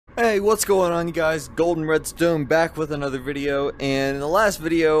Hey, what's going on, you guys? Golden Redstone back with another video, and in the last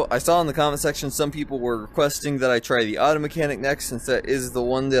video I saw in the comment section some people were requesting that I try the auto mechanic next, since that is the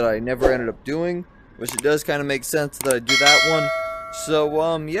one that I never ended up doing, which it does kind of make sense that I do that one.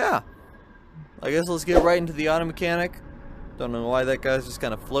 So yeah, I guess let's get right into the auto mechanic. Don't know why that guy's just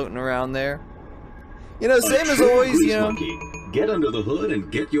kind of floating around there. You know, same as always, you know. Monkey. Get under the hood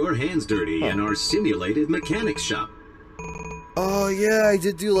and get your hands dirty in our simulated mechanics shop. Oh yeah, I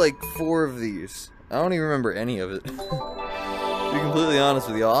did do like 4 of these. I don't even remember any of it. To be completely honest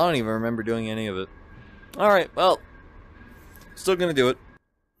with y'all, I don't even remember doing any of it. Alright, well, still gonna do it.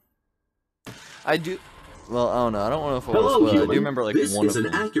 I do, well, I don't know, I don't know if I Hello, will. I human. do remember like this one is of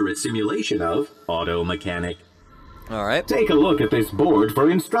an them. accurate simulation of auto mechanic. Alright. Take a look at this board for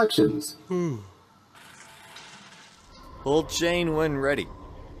instructions. Pull chain when ready.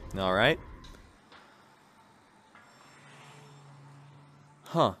 Alright.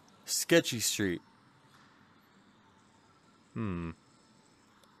 Huh. Sketchy street.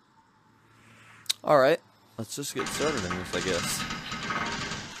 Alright. Let's just get started in this, I guess.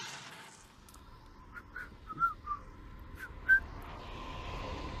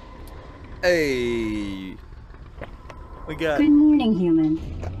 Hey. We got... Good morning, human.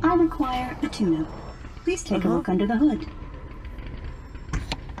 I require a tune-up. Please take a look under the hood.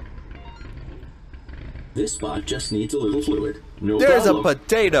 This spot just needs a little fluid. No There's problem. a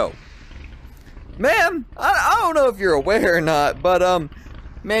potato. Ma'am, I don't know if you're aware or not, but,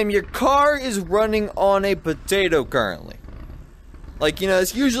 ma'am, your car is running on a potato currently. Like, you know,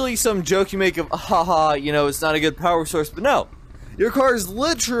 it's usually some joke you make of, haha, you know, it's not a good power source, but no. Your car is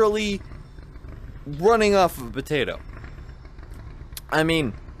literally running off of a potato. I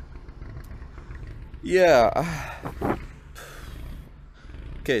mean, yeah.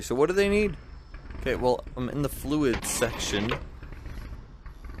 Okay, so what do they need? Okay, well, I'm in the fluid section.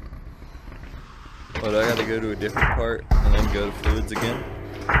 But I gotta go to a different part and then go to fluids again.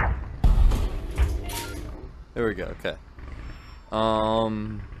 There we go, okay.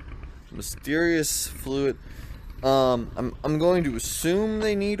 Mysterious fluid. I'm going to assume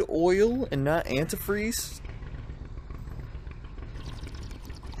they need oil and not antifreeze.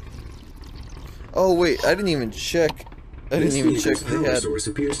 Oh wait, I didn't even check. I didn't even check if they power had. source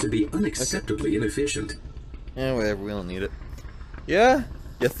appears to be unacceptably inefficient. Yeah, whatever, we don't need it. Yeah?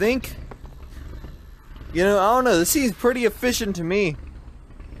 You think? You know, I don't know, this seems pretty efficient to me.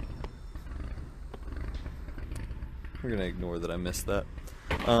 We're gonna ignore that I missed that.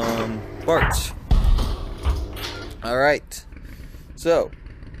 Parts. Alright. So,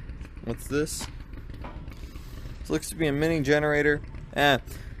 what's this? This looks to be a mini generator.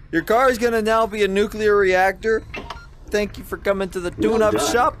 Your car is gonna now be a nuclear reactor. Thank you for coming to the tune-up Well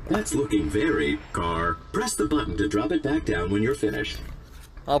done. shop. That's looking very car. Press the button to drop it back down when you're finished.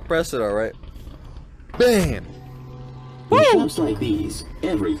 I'll press it, alright. Bam! In shops like these,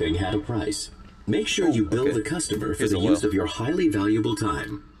 everything had a price. Make sure you bill okay. the customer for Here's the the use oil. of your highly valuable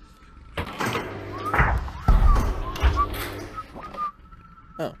time.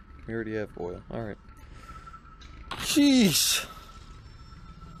 Oh, we already have oil. Alright. Sheesh.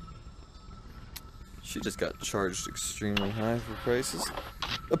 She just got charged extremely high for prices.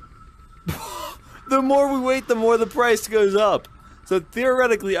 The more we wait, the more the price goes up. So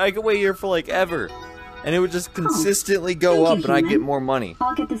theoretically, I could wait here for like ever. And it would just consistently go up Thank you, and I'd get human. more money.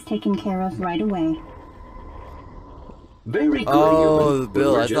 I'll get this taken care of right away. Very good, Oh, human. the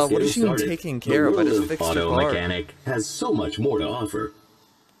bill. We're I just thought, what getting does she mean started. taking care of? I The just world fixed of her auto car. mechanic has so much more to offer.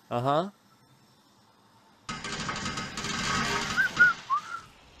 Uh-huh.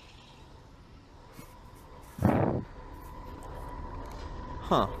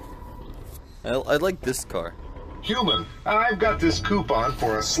 Huh. I like this car. Human, I've got this coupon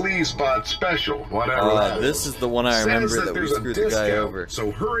for a sleeve spot special, whatever that This is the one I Says remember that we there's a screwed the guy discount, over.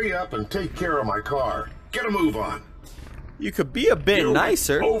 So hurry up and take care of my car. Get a move on. You could be a bit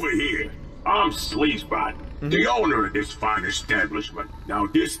nicer. Over here. I'm Sleazebot, the owner of this fine establishment. Now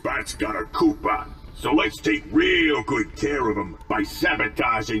this spot's got a coupon, so let's take real good care of him by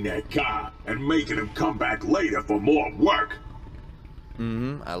sabotaging their car and making him come back later for more work.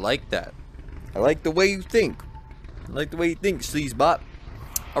 I like that. I like the way you think. I like the way you think, Sleazebot.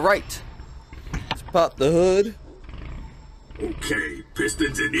 Alright. Let's pop the hood. Okay,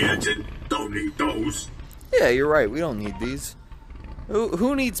 pistons in the engine. Don't need those. Yeah, you're right. We don't need these.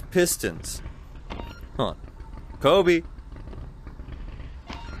 Who needs pistons? Huh. Kobe.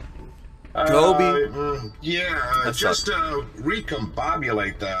 Kobe. Yeah, That just sucks.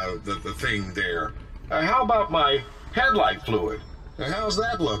 recombobulate the thing there. How about my headlight fluid? How's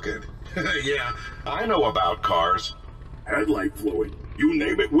that looking? Yeah, I know about cars. Headlight fluid. You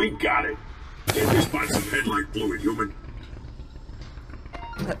name it, we got it. Get this spot some headlight fluid, human.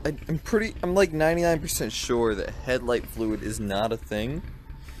 I'm like 99% sure that headlight fluid is not a thing.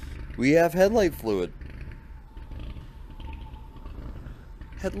 We have headlight fluid.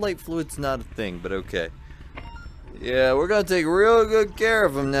 Headlight fluid's not a thing, but okay. Yeah, we're gonna take real good care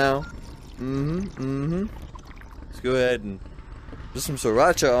of him now. Let's go ahead and put some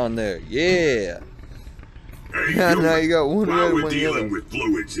sriracha on there. Yeah. Hey, Yeah, human, now you got one while red, we're one dealing yellow. with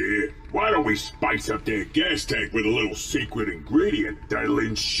fluids here, why don't we spice up that gas tank with a little secret ingredient that'll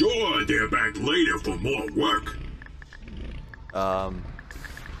ensure they're back later for more work? I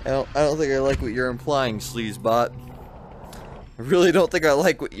don't think I like what you're implying, Sleazebot. I really don't think I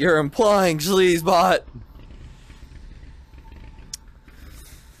like what you're implying, Sleazebot.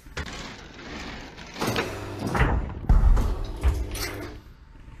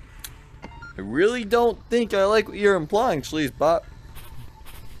 I really don't think I like what you're implying, Sleazebot.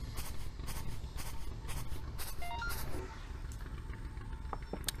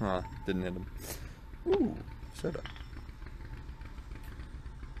 Huh, didn't hit him. Ooh, soda.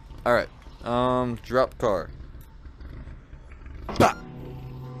 Alright, drop car. Bah!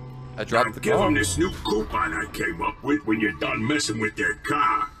 I dropped Now the give car. them this new coupon I came up with when you're done messing with their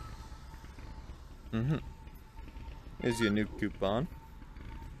car. Here's your new coupon.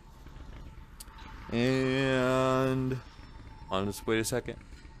 And just wait a second.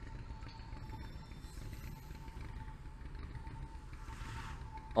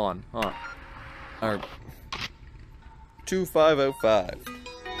 On. Alright. 2505.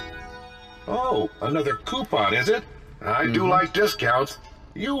 Oh, another coupon, is it? I do like discounts.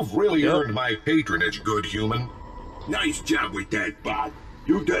 You've really Yep. earned my patronage, good human. Nice job with that, bot.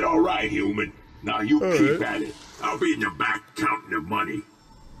 You did all right, human. Now you keep at it. I'll be in the back counting the money.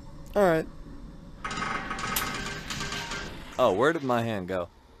 Alright. Oh, where did my hand go?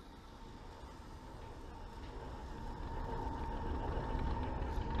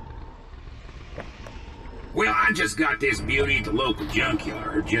 Well, I just got this beauty at the local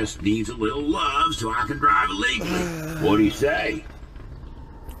junkyard. Just needs a little love so I can drive it legally. What do you say?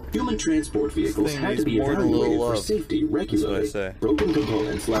 Human transport vehicles Thing had to needs be more than a little evaluated for love. safety regularly. That's what I say. Broken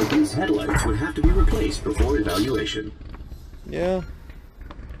components like these headlights would have to be replaced before evaluation. Yeah.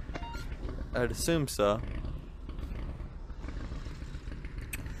 I'd assume so.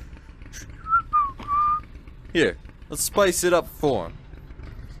 Here, let's spice it up for him.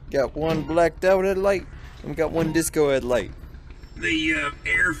 Got one blacked out headlight, and we got one disco headlight. The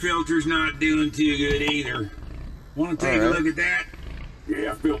air filter's not doing too good either. Want to take a Alright. look at that?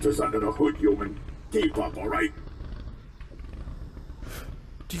 Yeah, filters under the hood, human. Keep up, all right?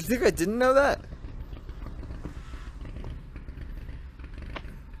 Do you think I didn't know that?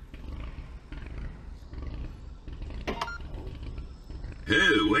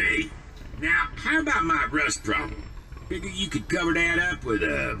 Oh, wait. Now, how about my rust problem? Figure you could cover that up with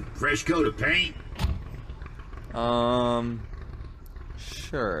a fresh coat of paint?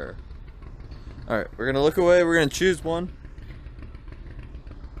 Sure. Alright, we're gonna look away, we're gonna choose one.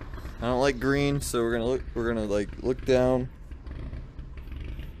 I don't like green, so we're gonna look down.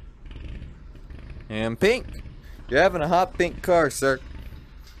 And pink! You're having a hot pink car, sir.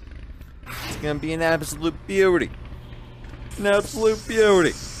 It's gonna be an absolute beauty. An absolute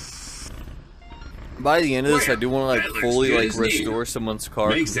beauty. By the end of this, I do want to that looks fully good as new. restore someone's car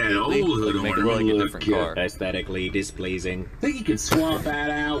Makes that completely, old hood make it look like a ornament different look car. aesthetically displeasing. Think you could swap that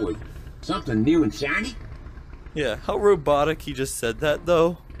out with something new and shiny? Yeah, how robotic he just said that,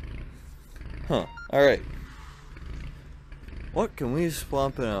 though. Huh. Alright. What can we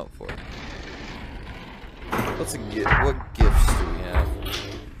swap it out for? What's a gift? What gifts do we have?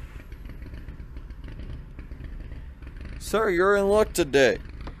 Sir, you're in luck today.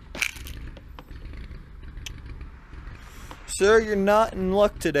 Sir, you're not in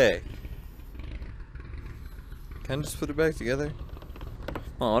luck today. Can I just put it back together?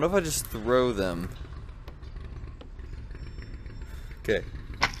 Oh, what if I just throw them? Okay.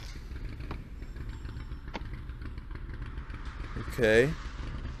 Okay.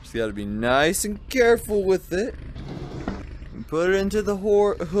 Just gotta be nice and careful with it. And put it into the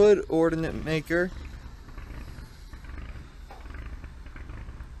hood ordnance maker.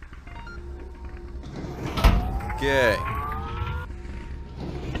 Okay.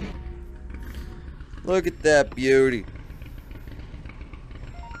 Look at that beauty.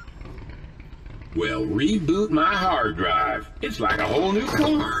 Well, reboot my hard drive. It's like a whole new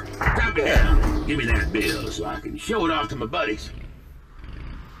car. Drop it down. Give me that bill so I can show it off to my buddies.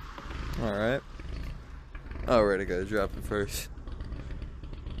 Alright. Alright, I gotta drop it first.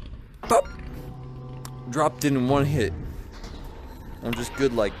 Pop! Dropped it in one hit. I'm just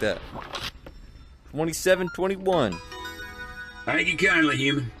good like that. 2721. Thank you kindly,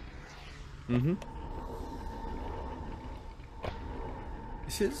 human. Mm-hmm.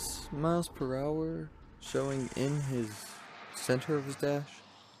 Is his miles per hour showing in his center of his dash?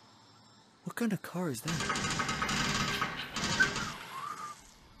 What kind of car is that?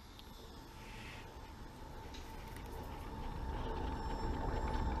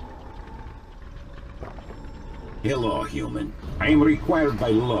 Hello, human. I am required by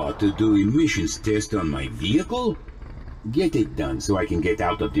law to do emissions test on my vehicle. Get it done so I can get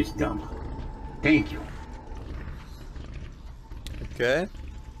out of this dump. Thank you. Okay.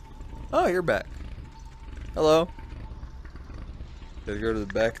 Oh, you're back. Hello. Gotta go to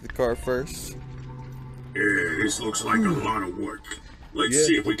the back of the car first. Yeah, this looks like a lot of work. Let's Yeah.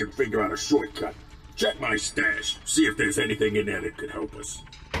 see if we can figure out a shortcut. Check my stash. See if there's anything in there that could help us.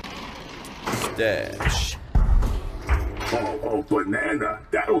 Stash. Oh, banana.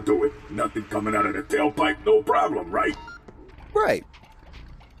 That'll do it. Nothing coming out of the tailpipe, no problem, right? Right.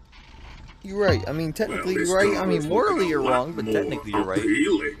 You're right. I mean, technically Well, this you're right. car I mean, is morally looking a you're lot wrong, but more technically you're right.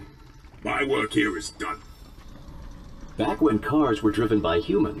 appealing. My work here is done. Back when cars were driven by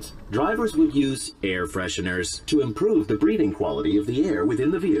humans, drivers would use air fresheners to improve the breathing quality of the air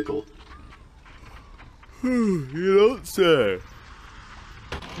within the vehicle. You don't say.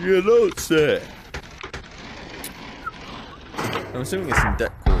 You don't say. I'm assuming it's in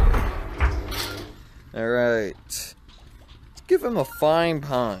deck core. Alright. Let's give him a fine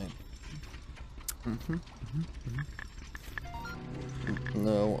pine.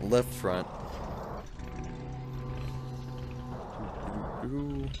 No, left front.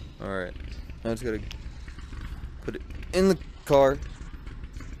 Alright. Now I just gotta put it in the car.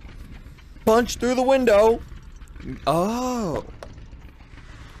 Punch through the window. Oh.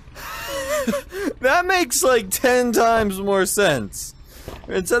 That makes like 10 times more sense.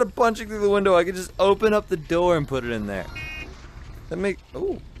 Instead of punching through the window, I could just open up the door and put it in there. That make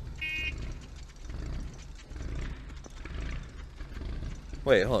ooh.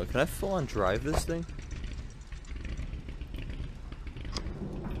 Wait, hold on. Can I full on drive this thing?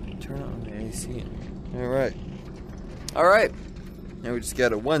 Turn on the AC. Alright. Alright. Now we just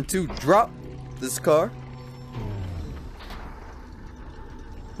gotta 1-2 drop this car.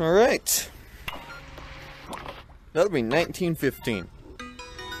 Alright. That'll be 1915.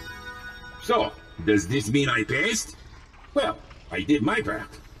 So, does this mean I passed? Well, I did my part.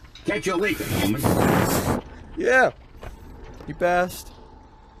 Catch you later, human. Yeah. You passed.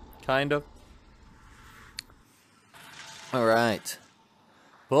 Kind of. Alright.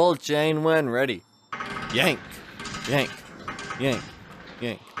 Pull chain when ready. Yank. Yank. Yank.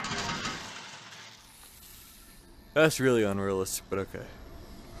 Yank. That's really unrealistic, but okay.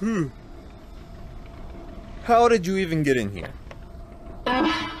 How did you even get in here?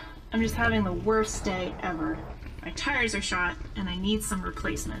 I'm just having the worst day ever. My tires are shot, and I need some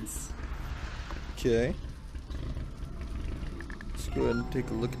replacements. Okay. Let's go ahead and take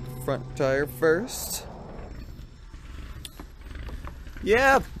a look at the front tire first.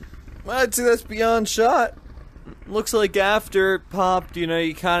 Yeah, I'd say that's beyond shot. Looks like after it popped, you know,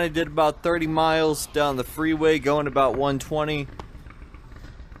 you kind of did about 30 miles down the freeway, going about 120.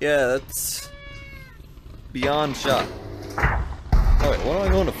 Yeah, that's beyond shot. Alright, what am I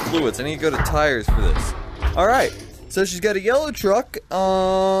going to fluids? I need to go to tires for this. Alright, so she's got a yellow truck.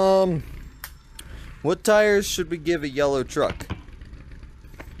 What tires should we give a yellow truck?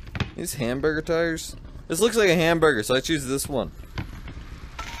 These hamburger tires? This looks like a hamburger, so I choose this one.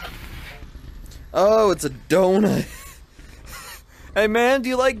 Oh, it's a donut. Hey man, do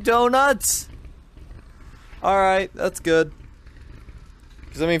you like donuts? Alright, that's good.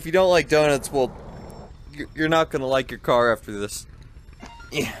 Because I mean, if you don't like donuts, well, you're not going to like your car after this.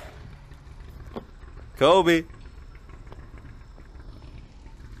 Yeah. Kobe.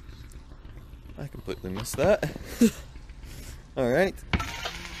 I completely missed that. Alright.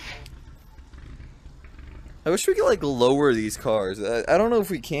 I wish we could like lower these cars. I don't know if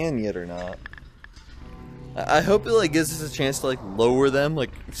we can yet or not. I hope it like gives us a chance to like lower them,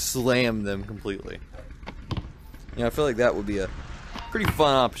 like slam them completely. You know, I feel like that would be a pretty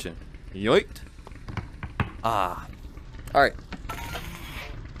fun option. Yoinked. Ah. Alright.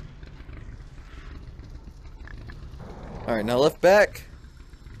 Alright, now left back.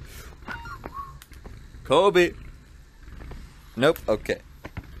 Kobe. Nope, okay.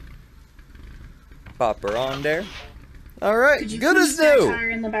 Pop her on there. Alright, Could you good please as spare a new. tire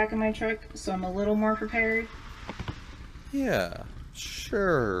in the back of my truck so I'm a little more prepared? Yeah,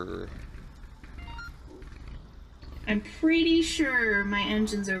 sure. I'm pretty sure my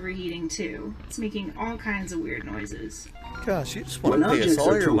engine's overheating too. It's making all kinds of weird noises. Gosh, you just want When to pay us objects all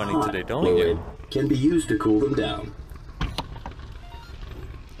are your too money hot, today, don't fluid you? can be used to cool them down.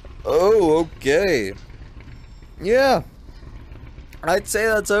 Oh, okay. Yeah. I'd say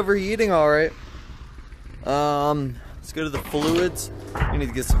that's overheating, alright. Let's go to the fluids. We need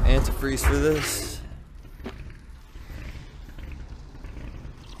to get some antifreeze for this.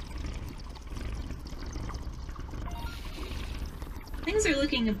 Things are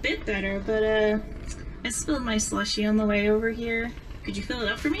looking a bit better, but I spilled my slushie on the way over here. Could you fill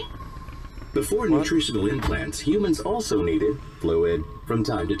it up for me? Before nutritional implants, humans also needed fluid from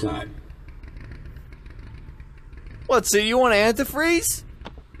time to time. What, so you want antifreeze?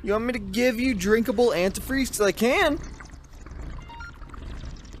 You want me to give you drinkable antifreeze? 'Cause I can.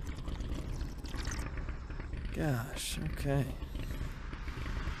 Gosh, okay.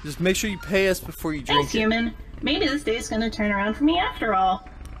 Just make sure you pay us before you drink Thanks, human. Maybe this day's gonna turn around for me after all.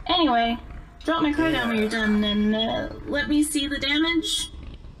 Anyway, drop my car down when you're done and let me see the damage.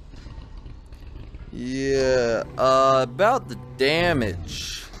 Yeah, about the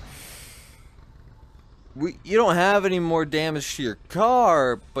damage. You don't have any more damage to your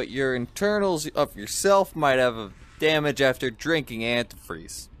car, but your internals of yourself might have a damage after drinking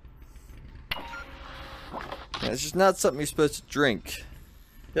antifreeze. Yeah, it's just not something you're supposed to drink.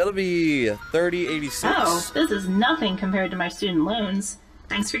 That'll be 3086. Oh, this is nothing compared to my student loans.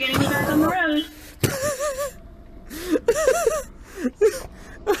 Thanks for getting me back on the road.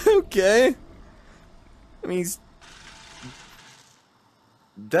 Okay. I mean,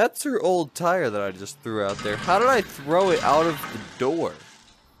 that's her old tire that I just threw out there. How did I throw it out of the door?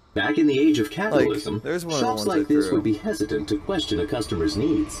 Back in the age of capitalism, Like, there's one of the shops ones I like this threw. would be hesitant to question a customer's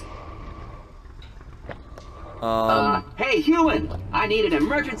needs. Hey, human! I need an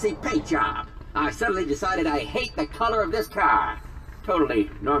emergency paint job. I suddenly decided I hate the color of this car. Totally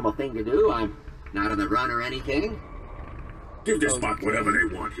normal thing to do. I'm not on the run or anything. Give this spot whatever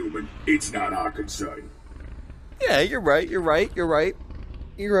they want, human. It's not our concern. Yeah, you're right.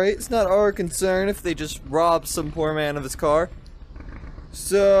 It's not our concern if they just rob some poor man of his car.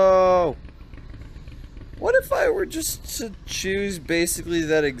 So, what if I were just to choose basically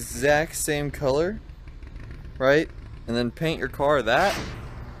that exact same color? Right? And then paint your car that?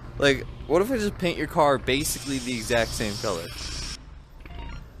 Like, what if I just paint your car basically the exact same color?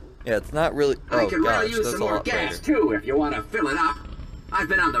 Yeah, it's not really. I Oh can really gosh, use that's some a more lot gas better. too if you want to fill it up. I've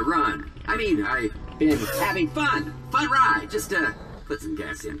been on the run. I mean, I've been having fun. Fun ride. Just put some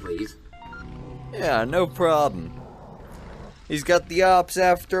gas in, please. Yeah, no problem. He's got the ops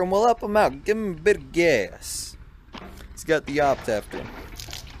after him. We'll help him out. Give him a bit of gas. He's got the ops after him.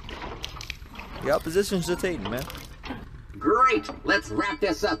 The opposition's dictating, man. Great. Let's wrap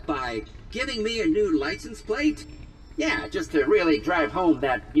this up by giving me a new license plate. Yeah, just to really drive home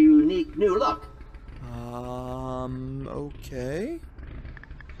that unique new look. Okay.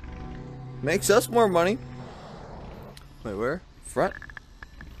 Makes us more money. Wait, where? Front?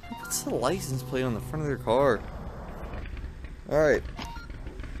 What's the license plate on the front of their car? Alright.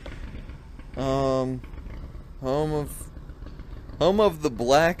 Home of the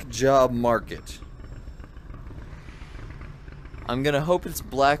black job market. I'm gonna hope it's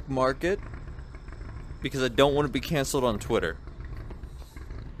black market because I don't want to be canceled on Twitter.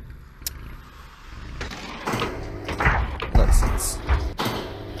 License.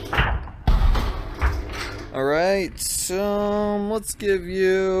 Alright, so let's give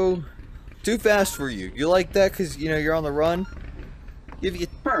you too fast for you. You like that because you know you're on the run? Give you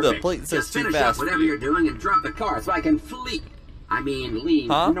Perfect. the plate that says Just too finish up fast for whatever you. you're doing and drop the car so I can leave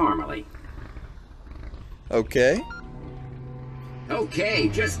normally. Okay. Okay,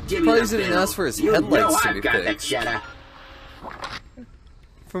 just give me Probably the didn't bill. ask for his You headlights know to I've be got the fixed. cheddar.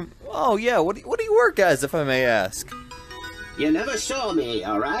 Oh yeah, what do you work as, if I may ask? You never saw me,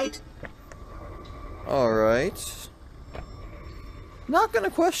 all right? Alright. Not gonna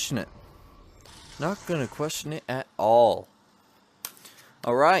question it. Not gonna question it at all.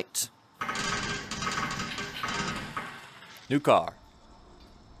 Alright. New car.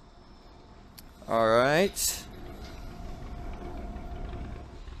 Alright.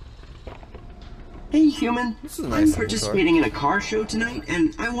 Hey, human. This is a nice I'm looking participating in a car show tonight,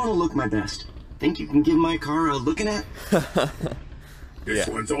 and I want to look my best. Think you can give my car a looking at? This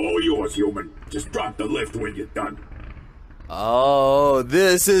one's all yours, human. Just drop the lift when you're done. Oh,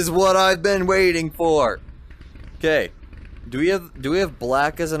 this is what I've been waiting for. Okay. Do we have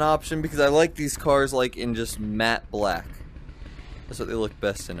black as an option? Because I like these cars like in just matte black. That's what they look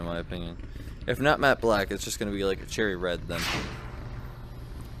best in my opinion. If not matte black, it's just gonna be like a cherry red then.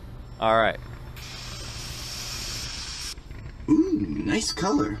 Alright. Ooh, nice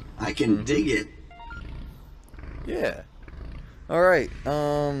color. I can dig it. Yeah. Alright,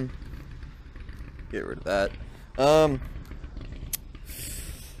 get rid of that.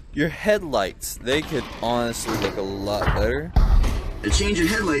 Your headlights, they could honestly look a lot better. A change in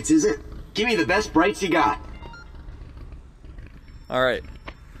headlights, is it? Give me the best brights you got. Alright,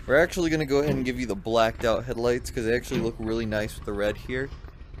 we're actually going to go ahead and give you the blacked out headlights because they actually look really nice with the red here.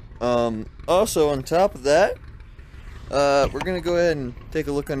 Also, on top of that, we're going to go ahead and take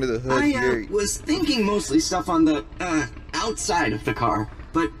a look under the hood here. I was thinking mostly stuff on the, outside of the car,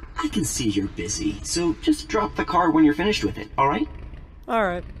 but I can see you're busy, so just drop the car when you're finished with it, alright?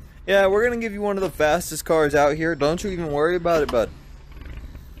 Alright. Yeah, we're going to give you one of the fastest cars out here. Don't you even worry about it, bud.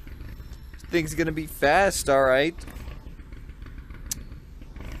 This thing's going to be fast, alright?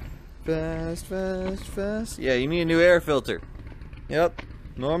 Fast, fast, fast. Yeah, you need a new air filter. Yep,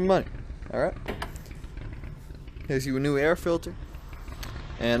 more money. Alright. Here's you a new air filter.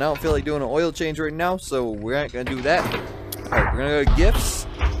 And I don't feel like doing an oil change right now, so we ain't going to do that. Alright, we're going to go to gifts.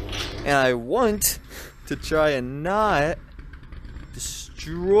 And I want to try and not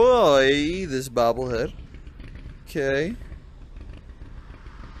destroy this bobblehead. Okay.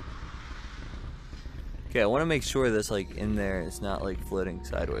 Okay, I want to make sure that's like in there. It's not like floating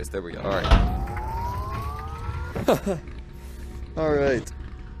sideways. There we go. Alright. Alright.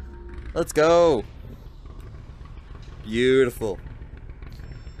 Let's go. Beautiful.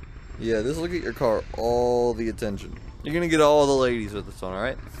 Yeah, this will get your car all the attention. You're gonna get all the ladies with this one,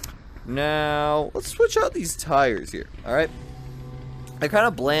 alright? Now, let's switch out these tires here, alright? They're kind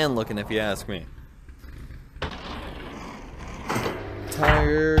of bland looking if you ask me.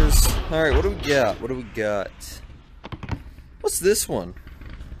 Tires. Alright, what do we got? What do we got? What's this one?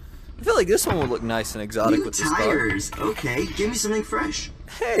 I feel like this one would look nice and exotic New with this tires. car. Okay, give me something fresh.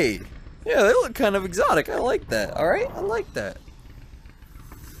 Hey! Yeah, they look kind of exotic. I like that, alright? I like that.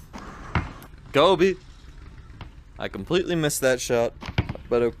 Kobe! I completely missed that shot,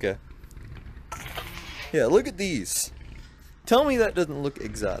 but okay. Yeah, look at these. Tell me that doesn't look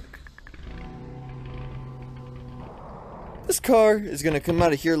exotic. This car is gonna come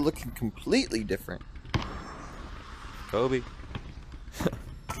out of here looking completely different. Kobe.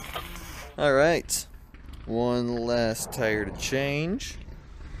 Alright. One last tire to change.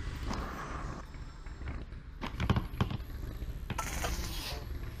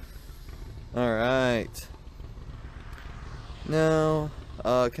 Alright. Now,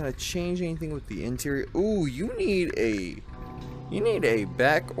 can I change anything with the interior? Ooh, you need a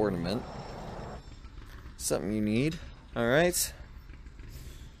back ornament. Something you need. Alright.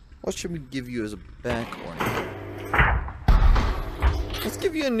 What should we give you as a back ornament? Let's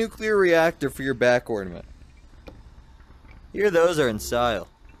give you a nuclear reactor for your back ornament. Here, those are in style.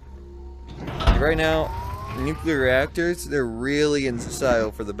 Right now, nuclear reactors, they're really in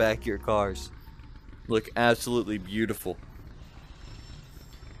style for the back of your cars. Look absolutely beautiful.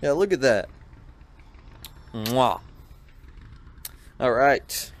 Yeah, look at that. Mwah.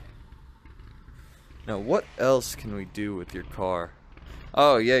 Alright. Now what else can we do with your car?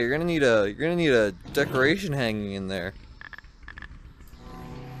 Oh yeah, you're gonna need a decoration hanging in there.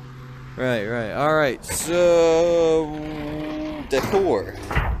 Right, alright, so decor.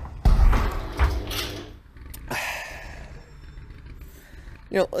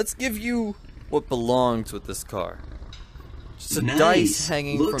 You know, let's give you what belongs with this car. Just a dice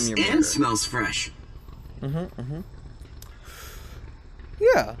hanging from your mirror. And smells fresh.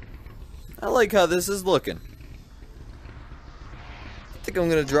 Yeah. I like how this is looking. I think I'm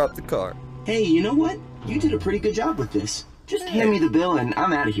gonna drop the car. Hey, you know what? You did a pretty good job with this. Just hand me the bill and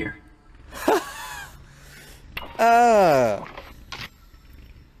I'm out of here.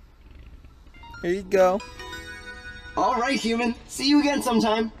 Here you go. Alright, human. See you again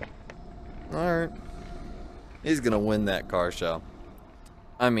sometime. Alright. He's gonna win that car show.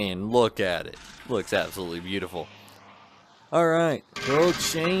 I mean, look at it. Looks absolutely beautiful. Alright, throw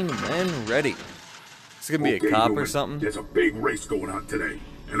chain and ready. It's gonna be a cop or something. There's a big race going on today,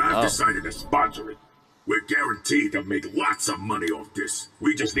 and I've decided to sponsor it. We're guaranteed to make lots of money off this.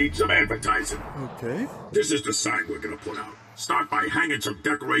 We just need some advertising. Okay. This is the sign we're gonna put out. Start by hanging some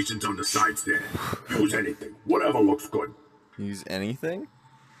decorations on the side stand. Use anything, whatever looks good. Use anything?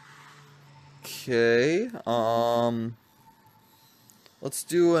 Okay, let's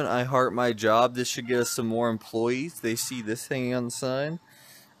do an I Heart My Job. This should get us some more employees. They see this hanging on the sign.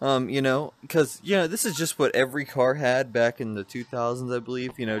 You know, because, you know, this is just what every car had back in the 2000s, I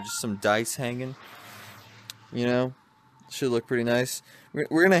believe. You know, just some dice hanging. You know, should look pretty nice. We're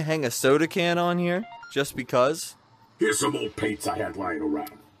going to hang a soda can on here, just because. Here's some old paints I had lying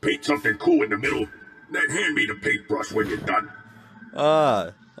around. Paint something cool in the middle, then hand me the paintbrush when you're done.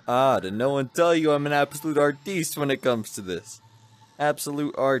 Did no one tell you I'm an absolute artiste when it comes to this?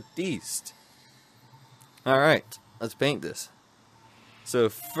 absolute artiste. Alright, let's paint this. So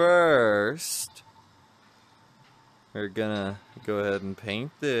first, we're gonna go ahead and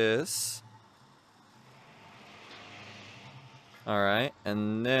paint this. Alright,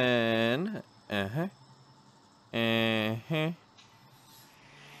 and then,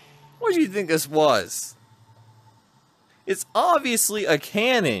 what do you think this was? It's obviously a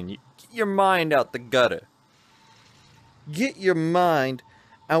cannon. Get your mind out the gutter. Get your mind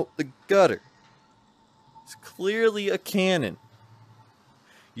out the gutter. It's clearly a cannon.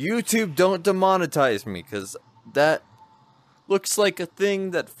 YouTube, don't demonetize me, because that looks like a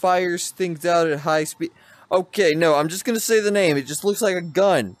thing that fires things out at high speed. Okay, no, I'm just gonna say the name. It just looks like a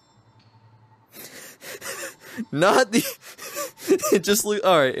gun. Not the... It just looks...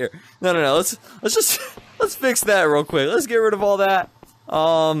 Alright, here. No. Let's fix that real quick. Let's get rid of all that.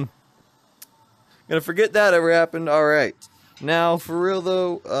 Gonna forget that ever happened. Alright. Now, for real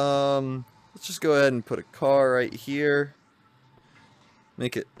though, let's just go ahead and put a car right here.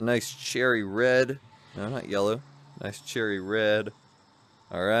 Make it a nice cherry red. No, not yellow. Nice cherry red.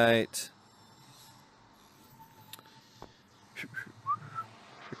 Alright.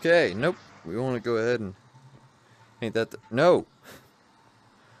 Okay, nope. We want to go ahead and paint that. No!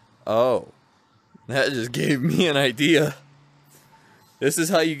 Oh. That just gave me an idea. This is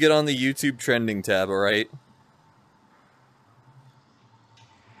how you get on the YouTube trending tab, alright?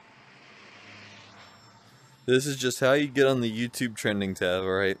 This is just how you get on the YouTube trending tab,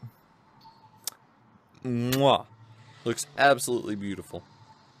 alright? Mwah! Looks absolutely beautiful.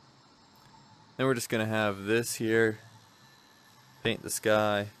 Then we're just gonna have this here. Paint the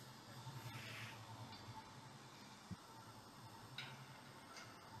sky.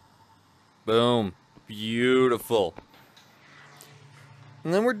 Boom. Beautiful.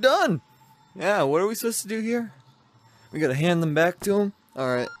 And then we're done. Yeah, what are we supposed to do here? We gotta hand them back to him?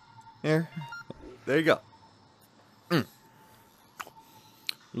 Alright. Here. There you go.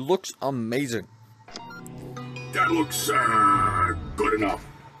 Looks amazing. That looks, good enough.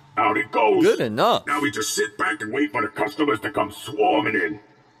 Out it goes. Good enough. Now we just sit back and wait for the customers to come swarming in.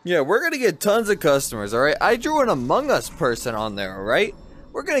 Yeah, we're gonna get tons of customers, alright? I drew an Among Us person on there, alright?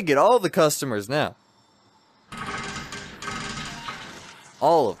 We're gonna get all the customers now.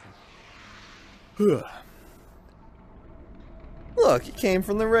 All of them. Look, he came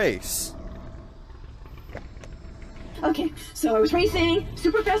from the race. Okay, so I was racing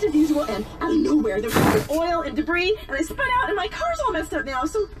super fast as usual, and out of nowhere there was oil and debris, and I spun out, and my car's all messed up now.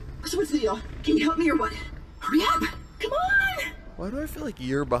 So what's the deal? Can you help me or what? Hurry up! Come on! Why do I feel like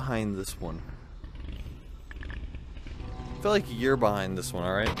you're behind this one? I feel like you're behind this one,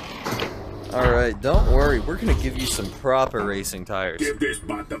 alright? Alright, don't worry. We're gonna give you some proper racing tires. Give this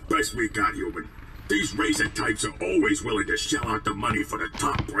bot the best we got, human. These racing types are always willing to shell out the money for the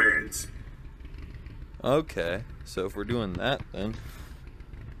top brands. Okay, so if we're doing that, then...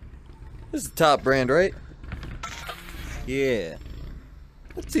 This is the top brand, right? Yeah.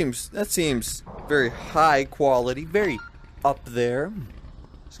 That seems very high quality, very up there.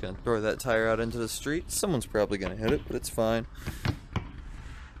 Just gonna throw that tire out into the street. Someone's probably gonna hit it, but it's fine.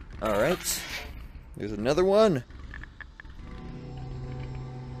 Alright. There's another one.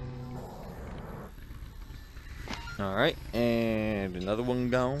 Alright, and another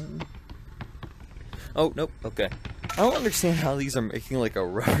one gone. Oh, nope, okay. I don't understand how these are making like a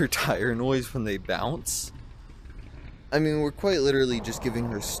rubber tire noise when they bounce. I mean, we're quite literally just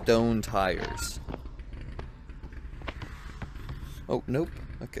giving her stone tires. Oh, nope.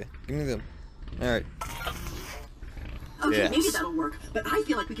 Okay, give me them. Alright. Okay, Yes. maybe that'll work, but I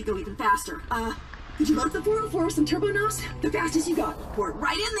feel like we could go even faster. Could you load up the 404 with some turbo knobs? The fastest you got. Pour it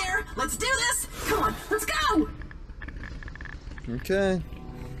right in there. Let's do this. Come on, let's go. Okay.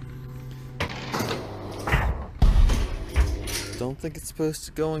 Don't think it's supposed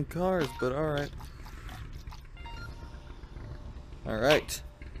to go in cars, but alright. Alright.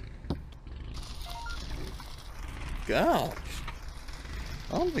 Gosh.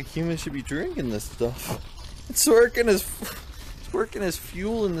 I don't think humans should be drinking this stuff. It's working as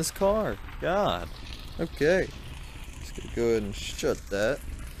fuel in this car. God. Okay. Just gonna go ahead and shut that.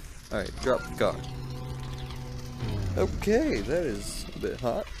 Alright, drop the car. Okay, that is a bit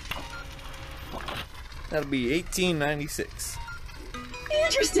hot. That'll be $18.96.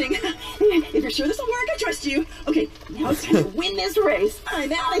 Interesting. If you're sure this will work, I trust you. Okay, now it's time to win this race.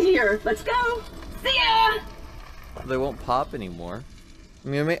 I'm out of here. Let's go. See ya. They won't pop anymore. I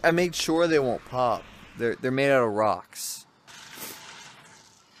mean, I made sure they won't pop. They're made out of rocks.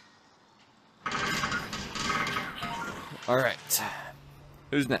 All right.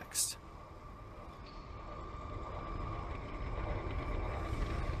 Who's next?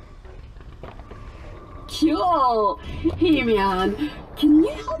 Cool. Hey, man. Can you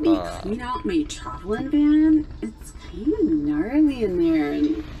help me clean out my traveling van? It's kind of gnarly in there,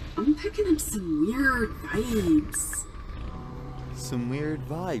 and I'm picking up some weird vibes. Some weird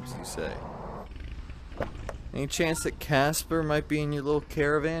vibes, you say? Any chance that Casper might be in your little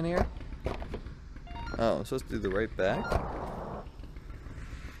caravan here? Oh, I'm supposed to do the right back?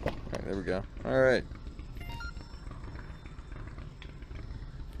 Alright, there we go. Alright.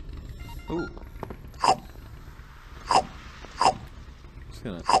 Ooh. Just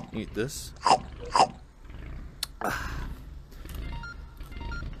gonna eat this.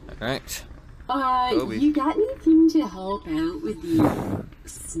 Alright. You got anything to help out with the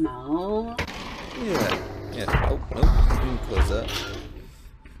smell? Yeah. Oh, nope. Let me close that.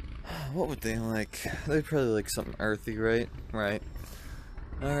 What would they like? They'd probably like something earthy, right? Right.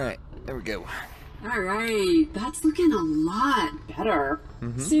 Alright, there we go. Alright, that's looking a lot better.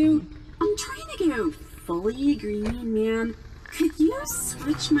 So, I'm trying to go fully green, man. Could you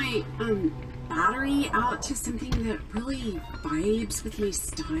switch my, battery out to something that really vibes with my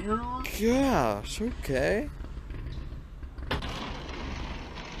style? Gosh, okay.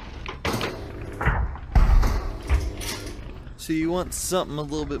 So you want something a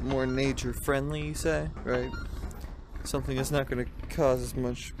little bit more nature friendly, you say, right? Something that's not going to cause as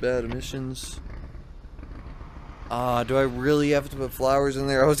much bad emissions. Do I really have to put flowers in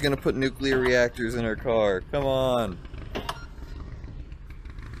there? I was going to put nuclear reactors in our car. Come on.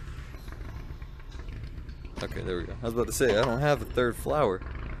 Okay, there we go. I was about to say, I don't have a third flower.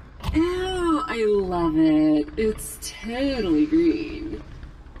 Oh, I love it. It's totally green.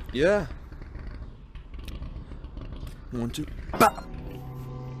 Yeah. 1, 2, bop!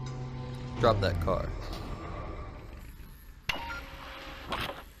 Drop that car.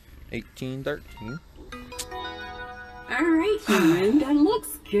 18, 13. Alright, human, that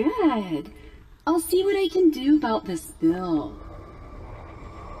looks good. I'll see what I can do about this bill.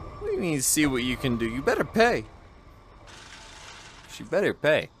 What do you mean, see what you can do? You better pay. She better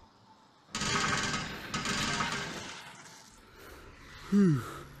pay.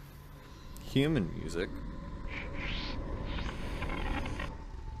 Human music.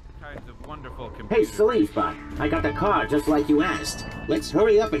 Of wonderful hey, Sleazebot, I got the car just like you asked. Let's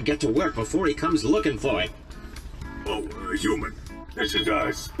hurry up and get to work before he comes looking for it. Oh, human, this is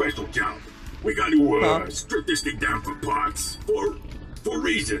a special job. We got to strip this thing down for parts, for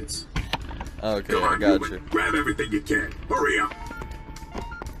reasons. Okay, Come on, I got human. you. Grab everything you can. Hurry up.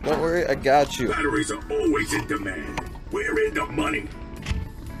 Don't worry, I got you. Batteries are always in demand. We're in the money.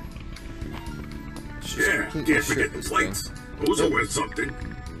 Yeah, can't forget the plates. Those are worth something.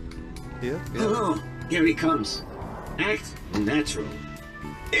 Yeah. Hello, here he comes. Act natural.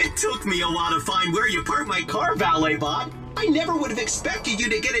 It took me a while to find where you parked my car, Valet Bob. I never would have expected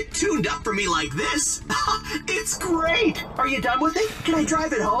you to get it tuned up for me like this. It's great. Are you done with it? Can I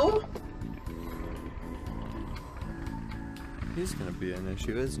drive it home? He's gonna be an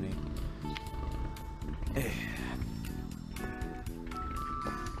issue, isn't he?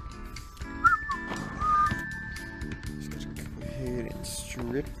 And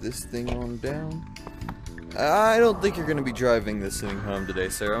strip this thing on down. I don't think you're gonna be driving this thing home today,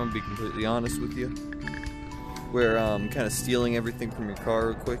 sir. I'm gonna be completely honest with you. We're kind of stealing everything from your car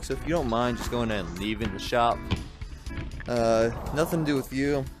real quick, so if you don't mind just going ahead and leaving the shop. Nothing to do with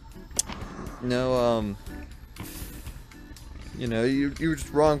you. No, you know, you were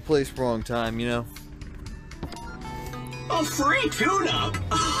just wrong place, wrong time, you know. A free tune-up?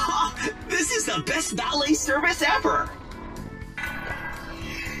 This is the best valet service ever.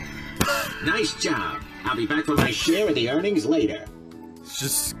 Nice job. I'll be back for my share of the earnings later. It's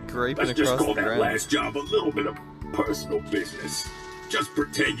just scraping Let's just across call the that ground. last job a little bit of personal business. Just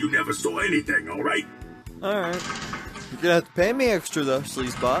pretend you never saw anything, alright? Alright. You're gonna have to pay me extra though,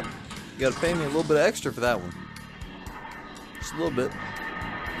 Sleazebot. You gotta pay me a little bit extra for that one. Just a little bit.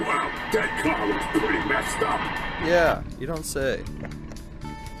 Wow, that car looks pretty messed up. Yeah, you don't say.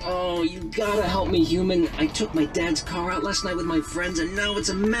 Oh, you gotta help me, human. I took my dad's car out last night with my friends, and now it's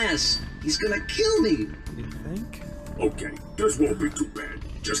a mess. He's gonna kill me. You think? Okay, this won't be too bad.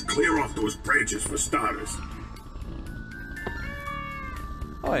 Just clear off those branches for starters.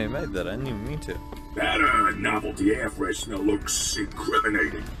 Oh, you made that. I didn't even mean to. That novelty air freshener looks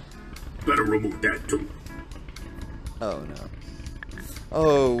incriminating. Better remove that too. Oh no.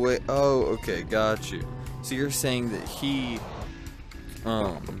 Oh wait. Oh, okay. Got you. So you're saying that he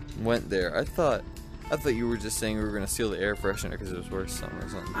went there. I thought you were just saying we were gonna steal the air freshener because it was worth something or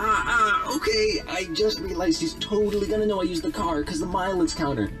something. Okay. I just realized he's totally gonna know I used the car because the mileage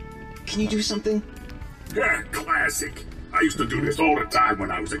counter. Can you do something? Yeah, classic. I used to do this all the time when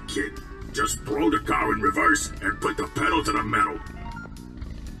I was a kid. Just throw the car in reverse and put the pedal to the metal.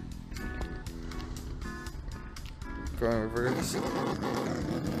 Car in reverse.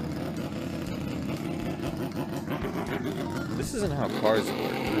 This isn't how cars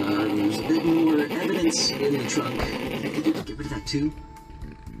work. There's a bit more evidence in the trunk. Could you get rid of that too?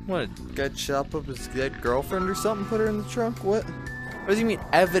 What, a guy chop up his dead girlfriend or something, put her in the trunk? What? What does he mean,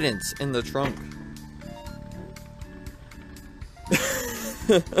 evidence in the trunk?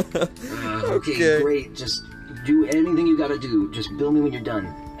 Okay, great. Just do anything you gotta do. Just bill me when you're done.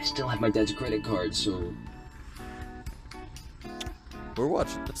 I still have my dad's credit card, so... We're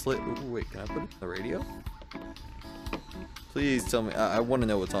watching. It's late. Ooh, wait, can I put it on the radio? Please tell me. I want to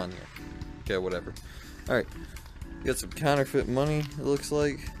know what's on here. Okay, whatever. Alright. Got some counterfeit money, it looks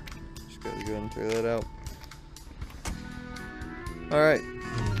like. Just gotta go and throw that out. Alright.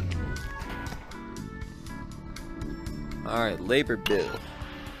 Alright, labor bill.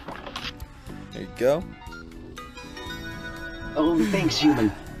 There you go. Oh, thanks,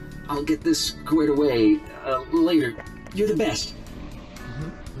 human. I'll get this squared away later. You're the best.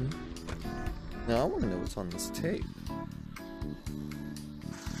 Now I want to know what's on this tape.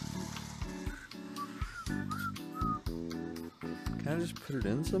 Can I just put it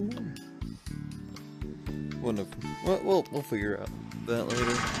in somewhere? Well, we'll figure out that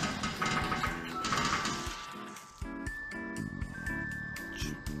later.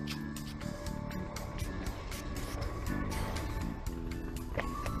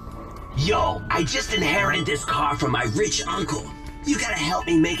 Yo, I just inherited this car from my rich uncle. You gotta help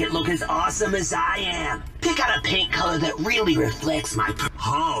me make it look as awesome as I am. Pick out a paint color that really reflects my...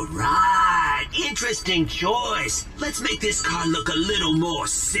 Alright, interesting choice. Let's make this car look a little more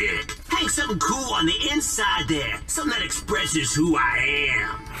sick. Hang something cool on the inside there. Something that expresses who I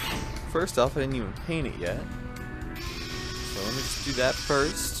am. First off, I didn't even paint it yet. So let me just do that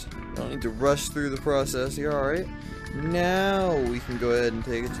first. Don't need to rush through the process here, alright? Now we can go ahead and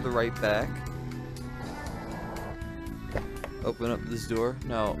take it to the right back. Open up this door.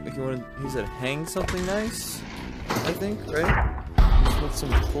 Now, if you want to, he said hang something nice, I think, right? Put some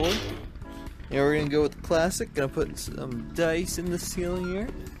decor. Yeah, we're gonna go with the classic. Gonna put some dice in the ceiling here.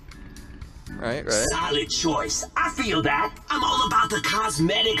 Right. Solid choice. I feel that. I'm all about the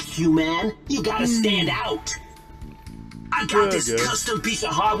cosmetics, human. You gotta stand out. I got this custom piece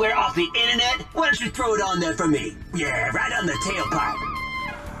of hardware off the internet. Why don't you throw it on there for me? Yeah, right on the tailpipe.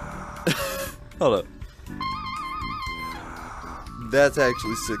 Hold up. That's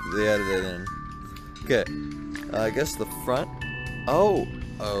actually sick that they added that in. Okay. I guess the front. Oh,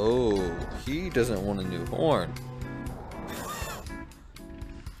 he doesn't want a new horn.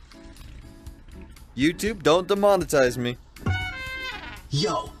 YouTube, don't demonetize me.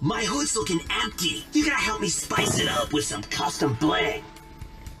 Yo, my hood's looking empty. You gotta help me spice it up with some custom bling.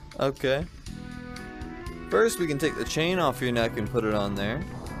 Okay. First, we can take the chain off your neck and put it on there.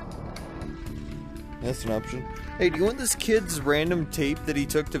 That's an option. Hey, do you want this kid's random tape that he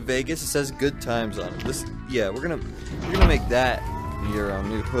took to Vegas? It says good times on it. This, yeah, we're gonna make that your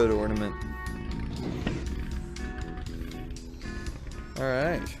new hood ornament. All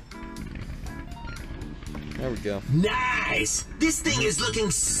right. There we go. Nice! This thing is looking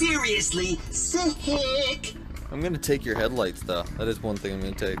seriously sick! I'm gonna take your headlights, though. That is one thing I'm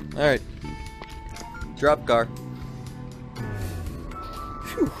gonna take. Alright. Drop car.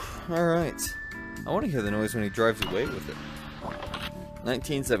 Phew. Alright. I want to hear the noise when he drives away with it.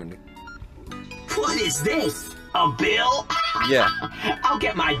 1970. What is this? A bill? Yeah. I'll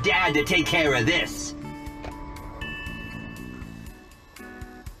get my dad to take care of this.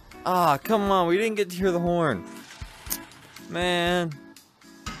 Ah, come on, we didn't get to hear the horn. Man.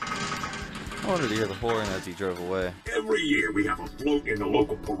 I wanted to hear the horn as he drove away. Every year we have a float in the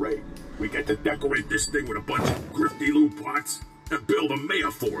local parade. We get to decorate this thing with a bunch of grifty loot pots and build a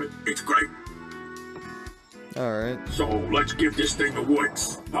mayor for it. It's great. Alright. So let's give this thing the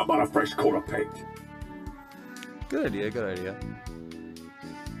woods. How about a fresh coat of paint? Good idea, good idea.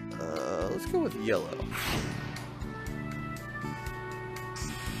 Let's go with yellow.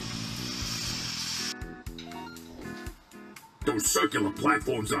 Those circular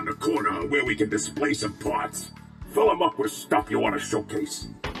platforms on the corner are where we can display some parts. Fill them up with stuff you want to showcase.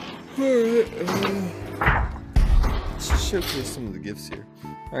 Let's showcase some of the gifts here.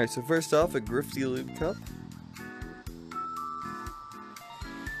 Alright, so first off, a Grifty Loot Cup.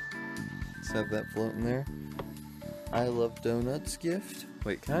 Let's have that floating there. I love donuts gift.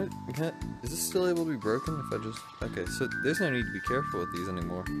 Wait, can I, is this still able to be broken if I just, okay, so there's no need to be careful with these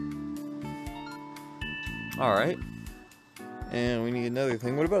anymore. Alright. And we need another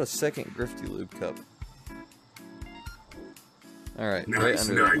thing. What about a second Grifty Lube cup? Alright, Nice, right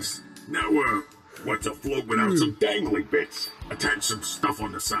under nice. Now, what's a float without some dangly bits? Attach some stuff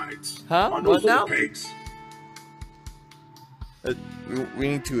on the sides. Huh? On What those little now? pegs. We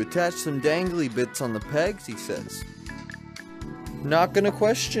need to attach some dangly bits on the pegs, he says. Not gonna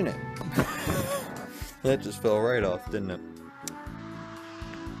question it. That just fell right off, didn't it?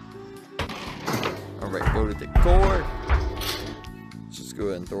 Alright, go to the cord. Let's just go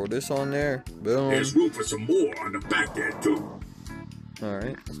ahead and throw this on there. Boom. There's room for some more on the back there, too.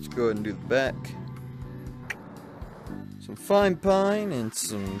 Alright, let's go ahead and do the back. Some fine pine and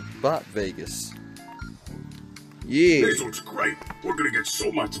some bot Vegas. Yeah. This looks great. We're gonna get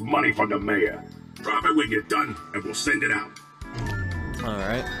so much money from the mayor. Drop it when you're done, and we'll send it out.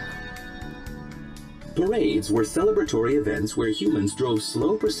 Alright. Parades were celebratory events where humans drove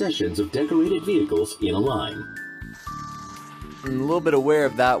slow processions of decorated vehicles in a line. I'm a little bit aware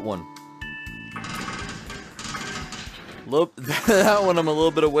of that one. That one I'm a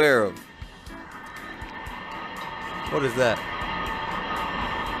little bit aware of. What is that?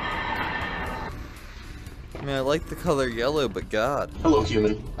 I mean, I like the color yellow, but God. Hello,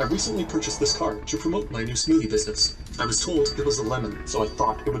 human. I recently purchased this car to promote my new smoothie business. I was told it was a lemon, so I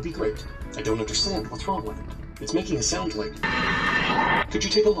thought it would be great. I don't understand what's wrong with it. It's making a sound like... Could you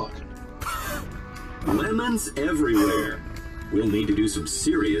take a look? Lemons everywhere. We'll need to do some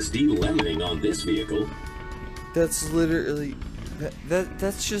serious de-lemoning on this vehicle. That's literally...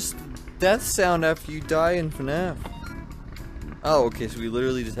 That's just death sound after you die in FNAF. Oh, okay, so we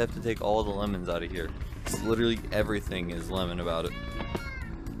literally just have to take all the lemons out of here. It's literally everything is lemon about it.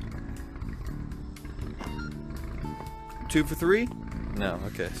 2 for 3? No,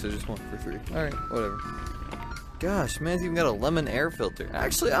 okay, so just 1 for 3. Alright, whatever. Gosh, man's even got a lemon air filter.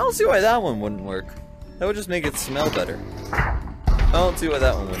 Actually, I don't see why that one wouldn't work. That would just make it smell better. I don't see why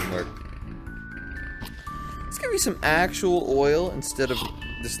that one wouldn't work. Let's give you some actual oil instead of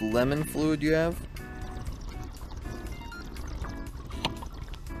this lemon fluid you have.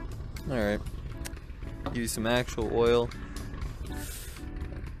 Alright. Give you some actual oil.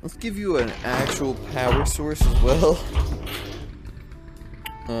 Let's give you an actual power source as well.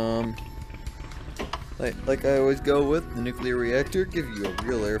 Like I always go with, the nuclear reactor, give you a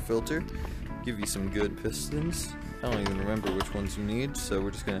real air filter, give you some good pistons. I don't even remember which ones you need, so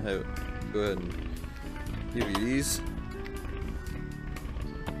we're just gonna go ahead and give you these.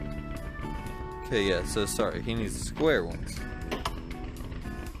 Okay, yeah, so sorry, he needs the square ones.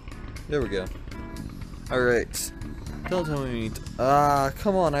 There we go. Alright. Don't tell me we need to... Ah,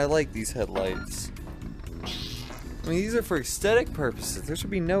 come on, I like these headlights. I mean, these are for aesthetic purposes. There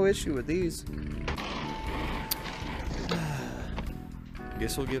should be no issue with these.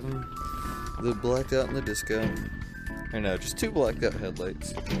 Guess we'll give them the blacked out and the disco. Or no, just 2 blacked out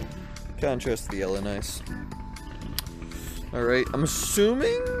headlights. Contrast the yellow nice. Alright, I'm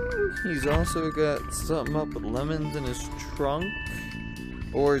assuming he's also got something up with lemons in his trunk.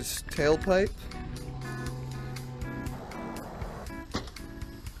 Or his tailpipe.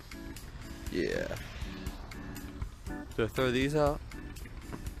 Yeah. Do I throw these out?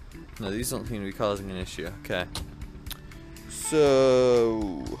 No, these don't seem to be causing an issue. Okay.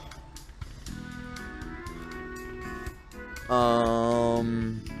 So...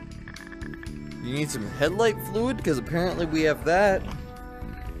 You need some headlight fluid? Because apparently we have that.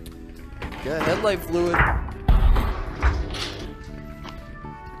 Got headlight fluid.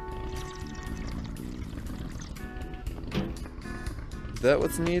 Is that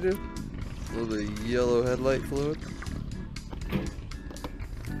what's needed? A little bit of yellow headlight fluid.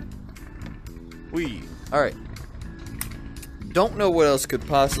 Whee! Alright. Don't know what else could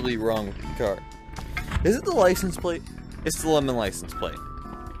possibly be wrong with the car. Is it the license plate? It's the lemon license plate.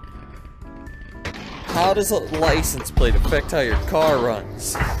 How does a license plate affect how your car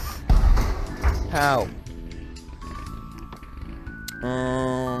runs? How?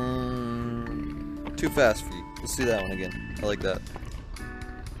 Too fast for you. Let's do that one again. I like that.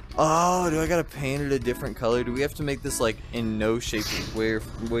 Oh, do I gotta paint it a different color? Do we have to make this, like, in no shape,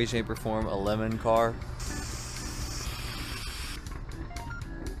 way, shape, or form, a lemon car?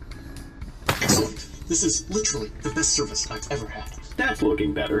 Excellent. This is literally the best service I've ever had. That's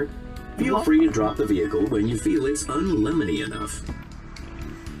looking better. Feel free to drop the vehicle when you feel it's unlemony enough.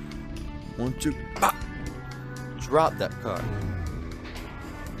 Want to drop that car.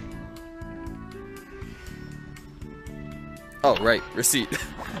 Oh, right, receipt.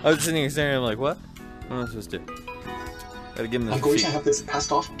 I was sitting here staring, I'm like, what? What am I supposed to do? Gotta give him this I'm going receipt. to have this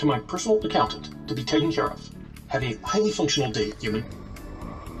passed off to my personal accountant to be taken care of. Have a highly functional day, human.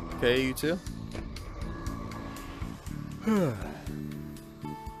 Okay, you too?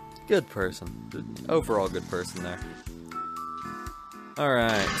 Good person. Overall good person there.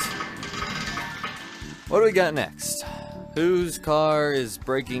 Alright. What do we got next? Whose car is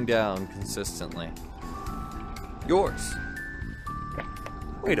breaking down consistently? Yours.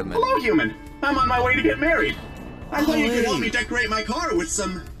 Wait a minute. Hello, human. I'm on my way to get married. I thought you could help me decorate my car with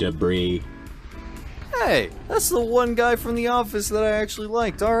some debris. Hey, that's the one guy from the office that I actually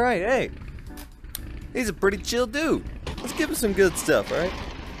liked. Alright, hey. He's a pretty chill dude. Let's give him some good stuff, alright?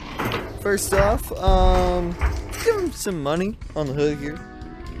 First off, give him some money on the hood here.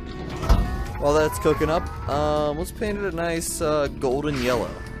 While that's cooking up, let's paint it a nice golden yellow.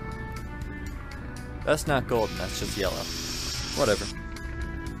 That's not golden, that's just yellow. Whatever.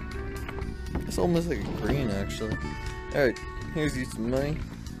 It's almost like a green, actually. Alright, here's you some money.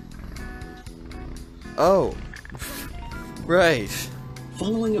 Oh. Right.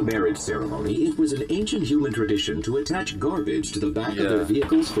 Following a marriage ceremony, it was an ancient human tradition to attach garbage to the back of their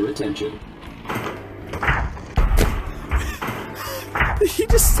vehicles for attention. He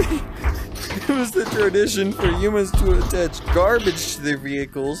just said it was the tradition for humans to attach garbage to their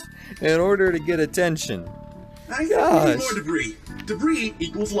vehicles in order to get attention. I think we need more debris. Debris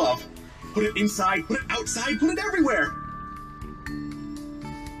equals love. Put it inside, put it outside, put it everywhere.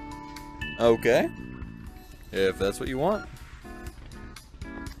 Okay. If that's what you want.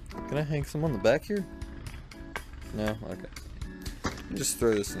 Can I hang some on the back here? No? Okay. Just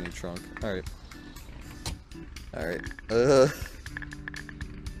throw this in your trunk. Alright. Alright.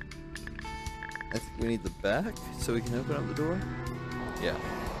 I think we need the back so we can open up the door. Yeah.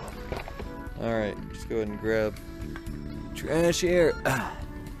 Alright, just go ahead and grab trash air.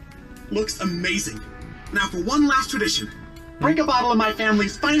 Looks amazing. Now for one last tradition. Break a bottle of my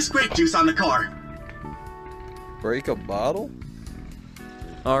family's finest grape juice on the car. Break a bottle?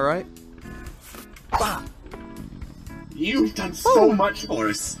 Alright. You've done so much for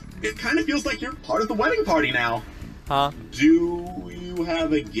us. It kind of feels like you're part of the wedding party now. Huh? Do you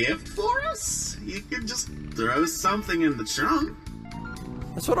have a gift for us? You could just throw something in the trunk.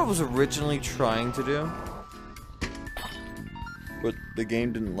 That's what I was originally trying to do. But the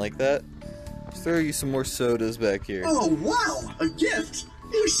game didn't like that. Let's throw you some more sodas back here. Oh, wow! A gift?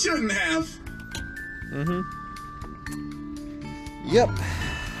 You shouldn't have. Mm-hmm. Yep.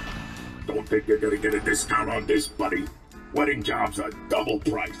 Don't think you're gonna get a discount on this, buddy. Wedding jobs are double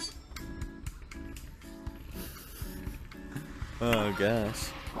price. Oh, gosh.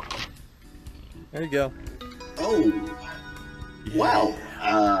 There you go. Oh. Yeah. Well,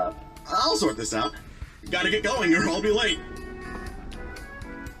 I'll sort this out. Gotta get going or I'll be late.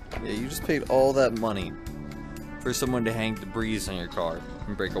 Yeah, you just paid all that money for someone to hang debris on your car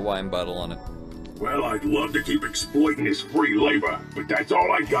and break a wine bottle on it. Well, I'd love to keep exploiting this free labor, but that's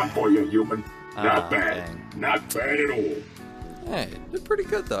all I got for you, human. Not bad. Dang. Not bad at all. Hey, did pretty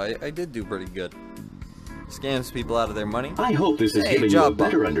good though. I did do pretty good. Scams people out of their money. I hope this has given you a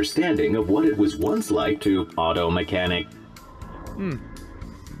better understanding of what it was once like to auto mechanic.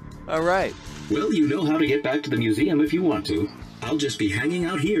 Alright. Well, you know how to get back to the museum if you want to. I'll just be hanging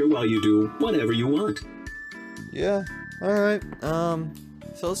out here while you do whatever you want. Yeah, alright.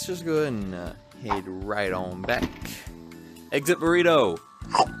 So let's just go ahead and head right on back. Exit burrito.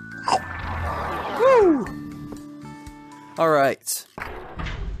 Woo! Alright.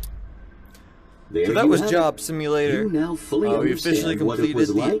 So that was Job Simulator. You now fully we officially understand what it completed was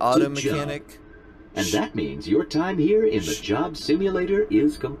the like auto to mechanic. job. And that means your time here in the Job Simulator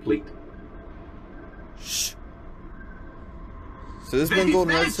is complete. Shh. So this has been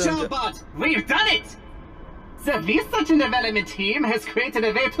Golden Redstone. Jobot! We've done it! The research and development team has created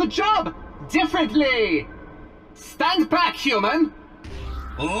a way to job differently! Stand back, human!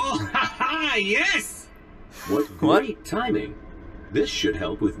 Oh, haha, yes! What great timing! This should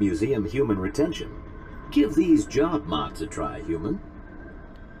help with museum human retention. Give these job mods a try, human.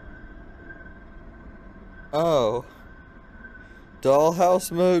 Oh. Dollhouse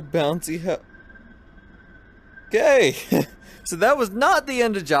mode, bouncy house. Okay. So that was not the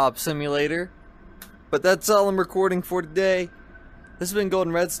end of Job Simulator. But that's all I'm recording for today. This has been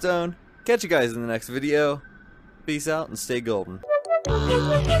Golden Redstone. Catch you guys in the next video. Peace out and stay golden.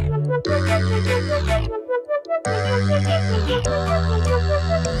 Thank you.